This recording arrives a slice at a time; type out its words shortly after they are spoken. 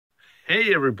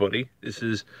Hey everybody, this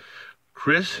is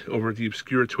Chris over at the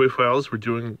Obscure Toy Files. We're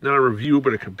doing not a review,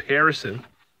 but a comparison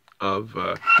of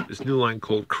this new line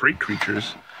called Crate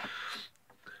Creatures.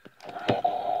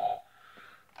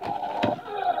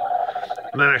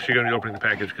 I'm not actually going to be opening the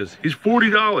package because he's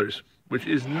 $40, which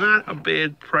is not a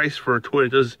bad price for a toy. It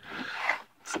does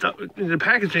stuff in the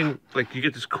packaging, like you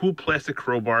get this cool plastic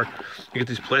crowbar, you get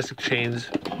these plastic chains,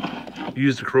 you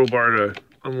use the crowbar to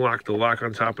unlock the lock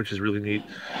on top, which is really neat.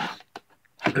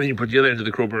 And then you put the other end of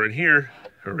the crowbar in here,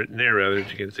 or right in there rather,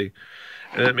 as you can see,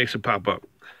 and that makes it pop up,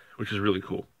 which is really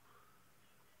cool.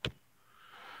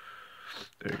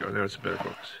 There you go, now it's a better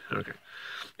focus. Okay.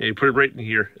 Yeah, you put it right in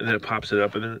here, and then it pops it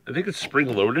up, and then I think it's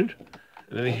spring-loaded,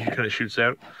 and then he kind of shoots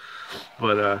out.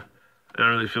 But I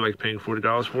don't really feel like paying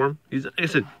 $40 for him. He's, like I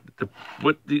said,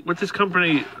 what this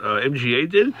company, MGA,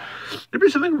 did, they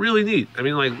did something really neat. I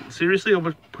mean, like, seriously,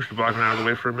 I'll push the Boglins out of the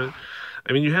way for a minute.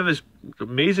 I mean, you have this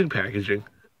amazing packaging,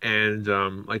 and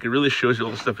like it really shows you all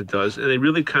the stuff it does. And they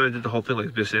really kind of did the whole thing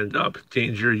like this end up.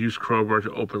 Danger, use crowbar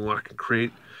to open, lock, and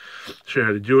crate. Show you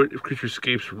how to do it. If creature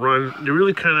escapes, run. They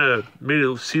really kind of made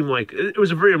it seem like it was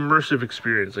a very immersive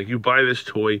experience. Like you buy this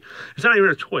toy. It's not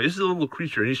even a toy. This is a little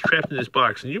creature. And he's trapped in this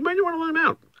box. And you might want to let him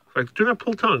out. Like, do not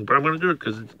pull tongue, but I'm going to do it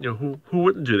because, you know, who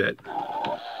wouldn't do that?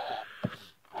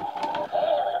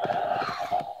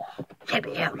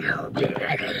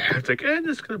 It's like, I'm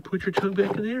just going to put your tongue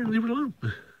back in there and leave it alone.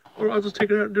 Or I'll just take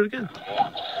it out and do it again.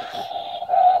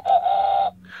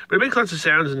 But it makes lots of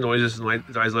sounds and noises, and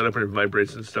his eyes light up and it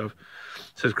vibrates and stuff.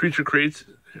 It says, crate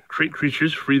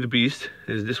creatures, free the beast.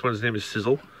 And this one's name is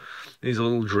Sizzle. And he's a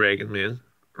little dragon man,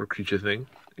 or creature thing.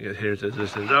 And here it says,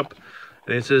 this ends up.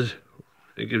 And it says,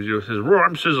 it says, roar,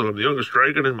 I'm Sizzle. I'm the youngest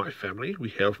dragon in my family. We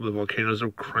hail from the volcanoes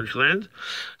of Crunchland.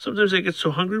 Sometimes I get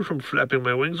so hungry from flapping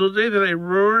my wings all day that I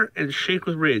roar and shake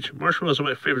with rage. Marshmallows are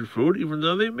my favorite food, even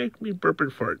though they make me burp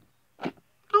and fart.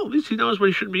 Oh, at least he knows what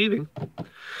he shouldn't be eating.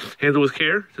 Handle with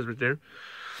care, it says right there.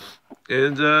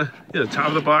 And, yeah, the top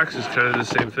of the box is kind of the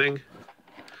same thing.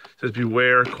 It says,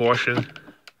 beware, caution,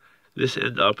 this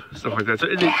end up, stuff like that. So,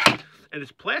 and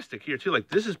it's plastic here, too. Like,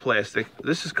 this is plastic.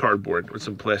 This is cardboard with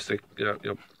some plastic,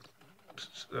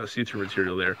 see-through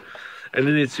material there. And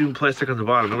then it's even plastic on the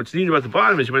bottom. And what's neat about the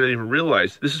bottom is you might not even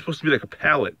realize this is supposed to be like a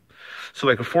pallet. So,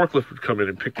 like, a forklift would come in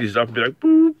and pick these up and be like,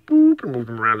 boop, boop, and move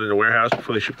them around in the warehouse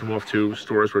before they ship them off to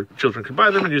stores where children can buy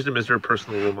them and use them as their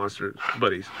personal little monster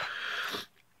buddies.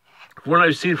 What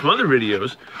I've seen from other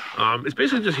videos, it's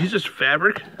basically he's just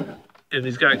fabric, and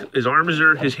he's got, his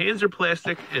hands are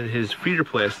plastic, and his feet are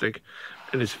plastic,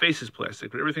 and his face is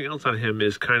plastic, but everything else on him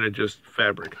is kind of just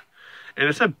fabric. And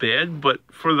it's not bad, but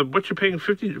for what you're paying,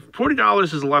 $40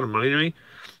 is a lot of money to me.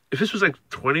 If this was like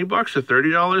 $20 or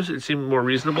 $30, it seemed more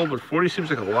reasonable, but $40 seems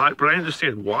like a lot, but I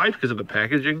understand why, because of the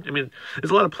packaging. I mean,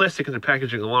 there's a lot of plastic in the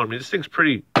packaging alone. I mean, this thing's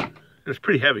it's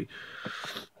pretty heavy.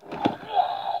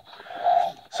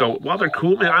 So while they're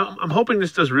cool, man, I'm hoping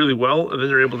this does really well, and then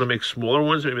they're able to make smaller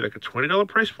ones, maybe like a $20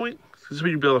 price point. This is where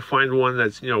you'd be able to find one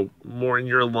that's, more in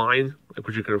your line, like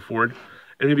what you can afford.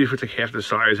 And maybe if it's like half the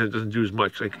size and it doesn't do as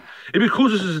much. Like, it'd be cool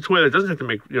just as a toy that doesn't have to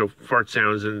make, fart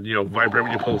sounds and, vibrate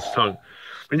when you pull its tongue.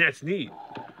 I mean, that's neat.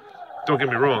 Don't get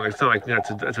me wrong. It's not like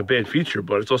that's a bad feature,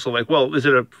 but it's also like, well, it's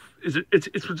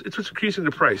what's increasing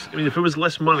the price. I mean, if it was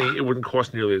less money, it wouldn't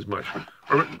cost nearly as much.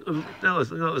 Or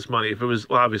not less money.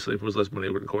 Obviously, if it was less money,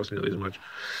 it wouldn't cost nearly as much.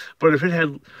 But if it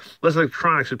had less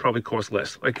electronics, it'd probably cost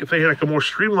less. Like if they had like a more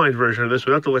streamlined version of this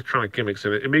without the electronic gimmicks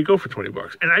in it, it may go for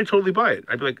 $20. And I'd totally buy it.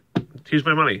 I'd be like, here's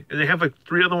my money. And they have like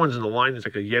 3 other ones in the line. It's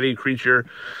like a Yeti creature,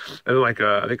 and then like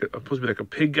I think it's supposed to be like a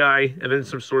pig guy, and then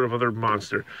some sort of other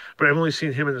monster. But I've only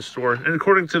seen him in the store. And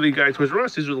according to the guy Toys R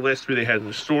Us, these were the last 3 they had in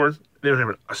the store. They don't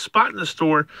have a spot in the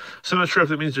store, so I'm not sure if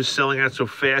that means they're selling out so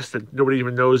fast that nobody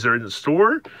even knows they're in the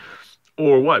store,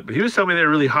 or what. But he was telling me they're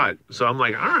really hot, so I'm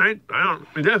like, all right, I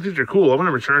think they're cool. I'm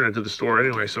gonna return it to the store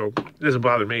anyway, so it doesn't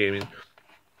bother me. I mean,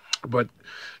 but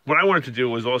what I wanted to do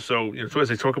was also, so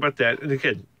as I talk about that, and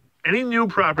again, any new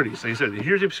properties, like I said,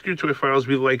 here's the Obscure Toy Files.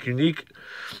 We like unique,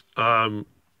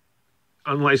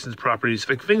 unlicensed properties,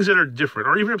 like things that are different,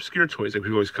 or even obscure toys, like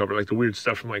we always cover, like the weird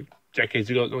stuff from like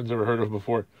decades ago that no one's ever heard of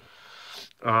before.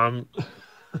 Like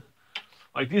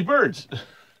these birds.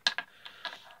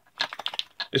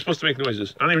 They're supposed to make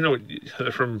noises. I don't even know what,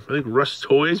 from, I think, Russ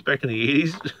Toys back in the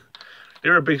 80s.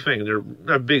 They're a big thing. They're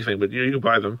not a big thing, but you can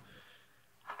buy them.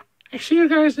 I see you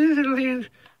guys in the land.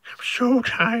 I'm so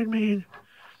tired, man.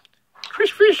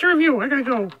 Chris Fisher review. I gotta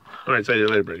go. All right, see you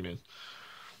later, Brady, man.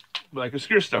 But like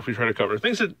obscure stuff we try to cover.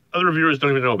 Things that other reviewers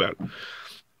don't even know about.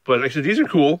 But like I said, these are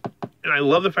cool, and I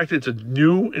love the fact that it's a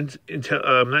new,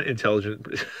 not intelligent,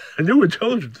 a new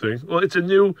intelligent thing. Well, it's a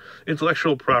new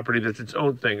intellectual property that's its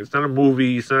own thing. It's not a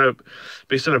movie. It's not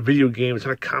based on a video game. It's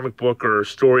not a comic book or a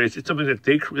story. It's something that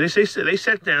they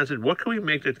sat down and said, what can we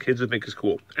make that kids would think is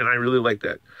cool? And I really like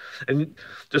that. And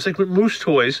just like with Moose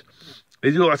Toys,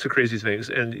 they do lots of crazy things,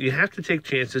 and you have to take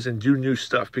chances and do new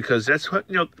stuff because that's how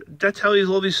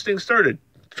all these things started.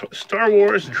 Star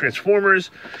Wars and Transformers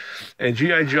and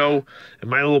G.I. Joe and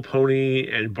My Little Pony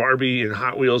and Barbie and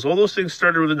Hot Wheels, all those things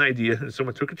started with an idea and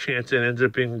someone took a chance and it ended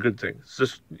up being a good thing. It's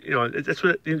just, that's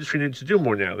what the industry needs to do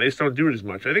more now. They just don't do it as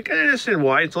much. I understand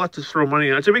why. It's a lot to throw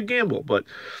money on. It's a big gamble, but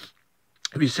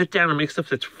if you sit down and make stuff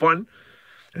that's fun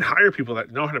and hire people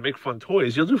that know how to make fun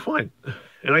toys, you'll do fine.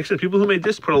 And like I said, people who made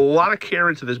this put a lot of care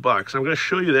into this box. I'm going to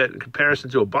show you that in comparison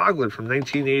to a Boglin from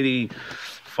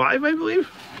 1985, I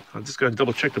believe. I'm just going to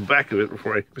double check the back of it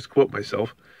before I misquote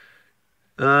myself.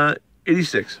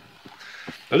 86.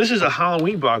 Now, this is a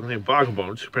Halloween Boglin named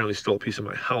Boglins. Apparently stole a piece of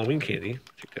my Halloween candy.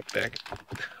 Take that back.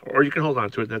 Or you can hold on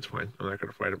to it. That's fine. I'm not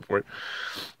going to fight him for it.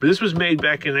 But this was made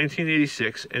back in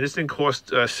 1986, and this thing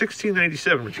cost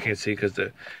 $16.97, which you can't see because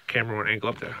the camera won't angle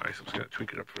up that high, so I'm just going to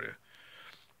tweak it up for you.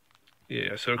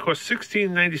 Yeah, so it cost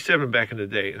 $16.97 back in the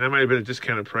day, and that might have been a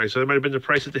discounted price. So that might have been the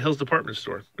price at the Hills Department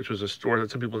Store, which was a store that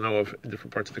some people know of in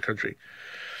different parts of the country.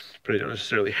 But they don't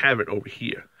necessarily have it over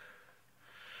here.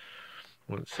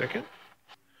 1 second.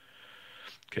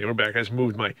 Okay, we're back. I just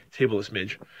moved my table a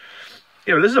smidge.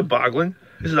 Yeah, but this is a Boglin.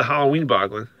 This is a Halloween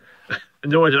Boglin.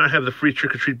 No, I did not have the free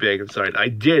trick-or-treat bag inside. I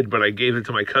did, but I gave it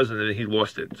to my cousin, and he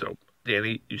lost it, so...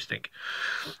 Danny, you stink.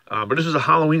 But this is a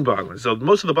Halloween Boglin. So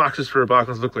most of the boxes for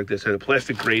Boglins look like this. They had a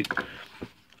plastic grate.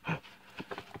 I'm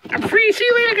free. See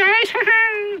you later, guys.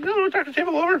 No, knock the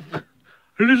table over.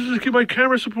 This is to keep my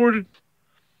camera supported.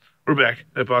 We're back.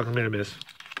 That Boglin made a miss.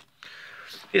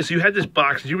 Yeah, so you had this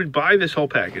box. You would buy this whole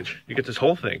package. You get this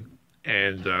whole thing.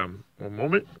 And, one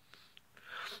moment.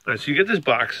 All right, so you get this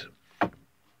box. And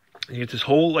you get this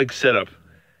whole, setup.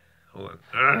 Hold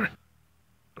on.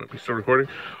 Let me start recording.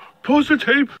 Pause the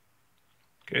tape.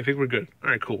 Okay, I think we're good. All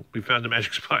right, cool. We found the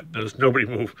magic spot. Notice nobody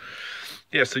move.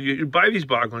 Yeah, so you buy these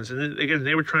Boglins, and then, again,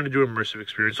 they were trying to do an immersive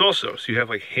experience also. So you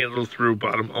have, handle through,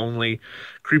 bottom only,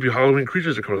 creepy Halloween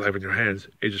creatures that come alive in your hands,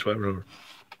 ages 5 and over.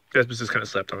 That's just kind of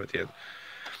slapped on at the end.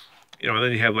 And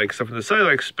then you have, stuff on the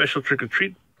side, special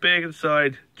trick-or-treat bag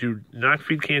inside. Do not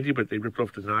feed candy, but they ripped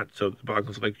off the knot, so the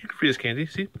Boglins are you can feed us candy.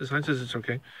 See, the sign says it's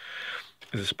okay.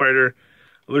 There's a spider.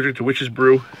 Allergic to witch's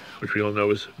brew, which we all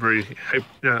know is very,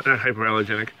 not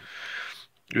hypoallergenic.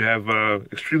 You have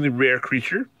extremely rare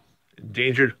creature,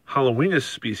 endangered Halloweenus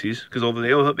species, because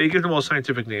although they give them all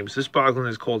scientific names. This Boglin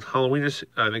is called Halloweenus,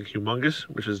 I think, humongous,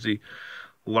 which is the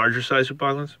larger size of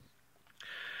Boglins.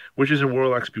 Witches and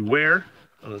warlocks beware.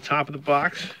 On the top of the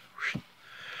box,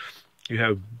 you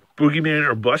have boogeyman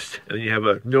or bust, and then you have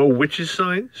a no witches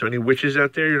sign. So any witches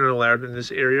out there, you're not allowed in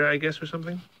this area, I guess, or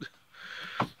something.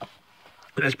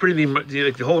 And that's pretty neat.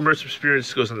 The whole immersive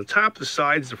experience goes on the top, the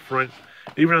sides, the front,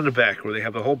 even on the back, where they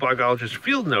have the whole bogologist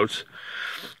field notes,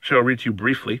 which I'll read to you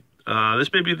briefly.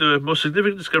 This may be the most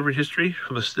significant discovery in history.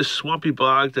 From this swampy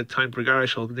bog that time forgot, I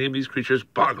shall name these creatures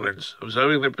Boglins.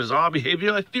 Observing their bizarre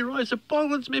behavior, I theorize that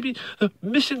Boglins may be the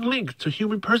missing link to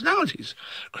human personalities.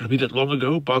 Could it be that long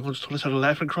ago, Boglins taught us how to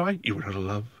laugh and cry, even how to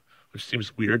love? Which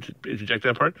seems weird to interject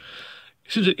that part.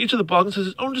 It seems that each of the Boglins has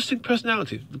its own distinct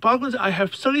personality. The Boglins I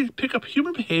have studied pick up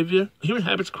human behavior, human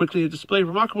habits quickly, and display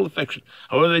remarkable affection.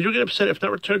 However, they do get upset if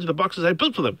not returned to the boxes I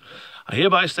built for them. I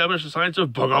hereby establish the science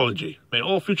of bogology. May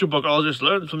all future bogologists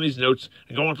learn from these notes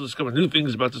and go on to discover new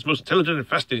things about this most intelligent and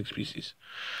fascinating species.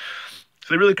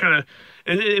 So they really kind of,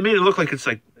 and it made it look like it's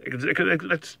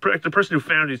the person who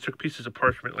found these took pieces of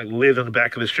parchment, laid on the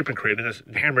back of the shipping crate and just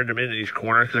hammered them in each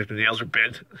corner because the nails are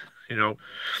bent, And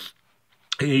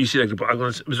you see the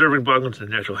Boglins, observing Boglins in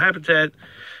the natural habitat,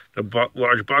 the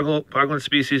large Boglin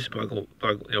species,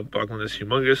 Boglin is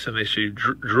humongous, and they see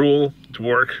drool,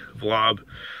 dwark, blob.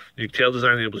 The tail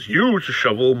design enables you to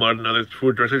shovel mud and other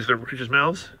food directly to their creatures'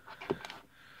 mouths.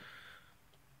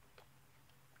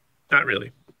 Not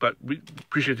really, but we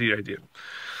appreciate the idea.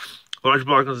 Large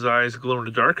Boglin's eyes glow in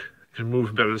the dark, can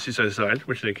move better than side to side,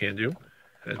 which they can do,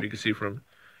 as we can see from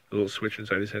the little switch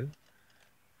inside his head.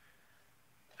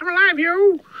 I'm alive,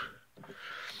 you!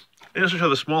 And also show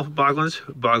the small Boglins,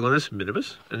 Boglinus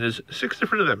minimus, and there's 6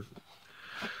 different of them.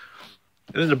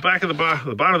 And then the back of the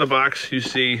bottom of the box, you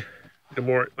see the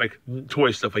more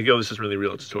toy stuff. This isn't really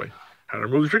real, it's a toy. How to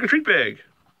remove the trick-or-treat bag.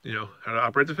 How to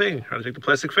operate the thing, how to take the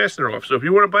plastic fastener off. So if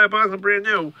you want to buy a Boglin brand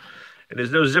new, and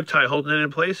there's no zip tie holding it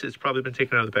in place, it's probably been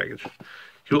taken out of the package.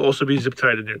 He will also be zip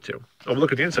tied in there too. Oh,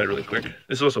 look at the inside really quick.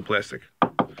 This is also plastic.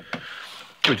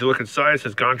 If you look inside, it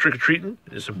says "Gone trick or treating."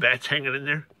 There's some bats hanging in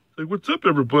there. Like, what's up,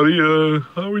 everybody?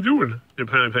 How are we doing?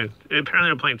 Apparently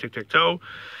I'm playing tic-tac-toe,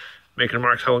 making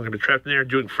marks how long I'm going to be trapped in there,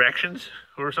 doing fractions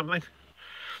or something.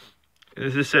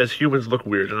 And this says humans look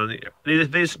weird, and on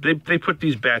they put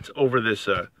these bats over this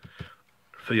for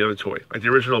the other toy. Like the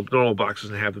original normal box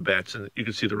doesn't have the bats, and you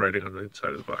can see the writing on the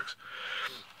inside of the box.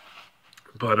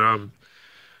 But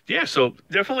yeah, so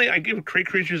definitely I give Crate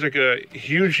Creatures like a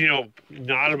huge,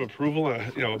 nod of approval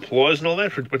and, applause and all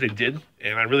that for what they did.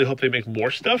 And I really hope they make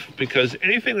more stuff, because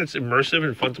anything that's immersive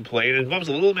and fun to play and involves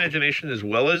a little imagination as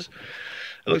well as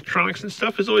electronics and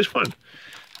stuff is always fun.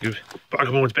 Give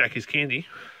Boglins back his candy.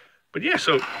 But yeah,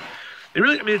 so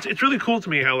it's really cool to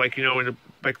me how, in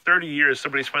 30 years,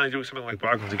 somebody's finally doing something like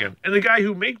Boglins again. And the guy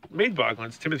who made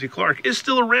Boglins, Timothy Clark, is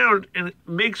still around and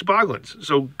makes Boglins.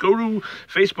 So go to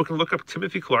Facebook and look up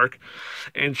Timothy Clark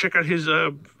and check out his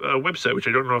website, which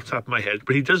I don't know off the top of my head.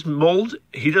 But he does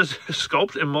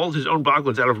sculpt and mold his own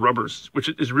Boglins out of rubbers, which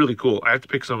is really cool. I have to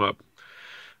pick some up.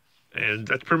 And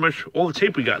that's pretty much all the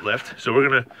tape we got left. So we're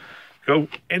going to go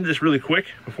end this really quick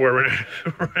before I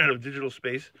run out of digital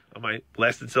space on my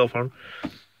blasted cell phone.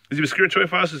 This is Obscure Toy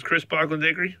Files. This is Chris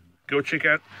Boglins. Go check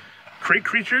out Crate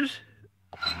Creatures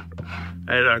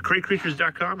at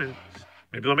cratecreatures.com, and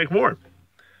maybe they'll make more.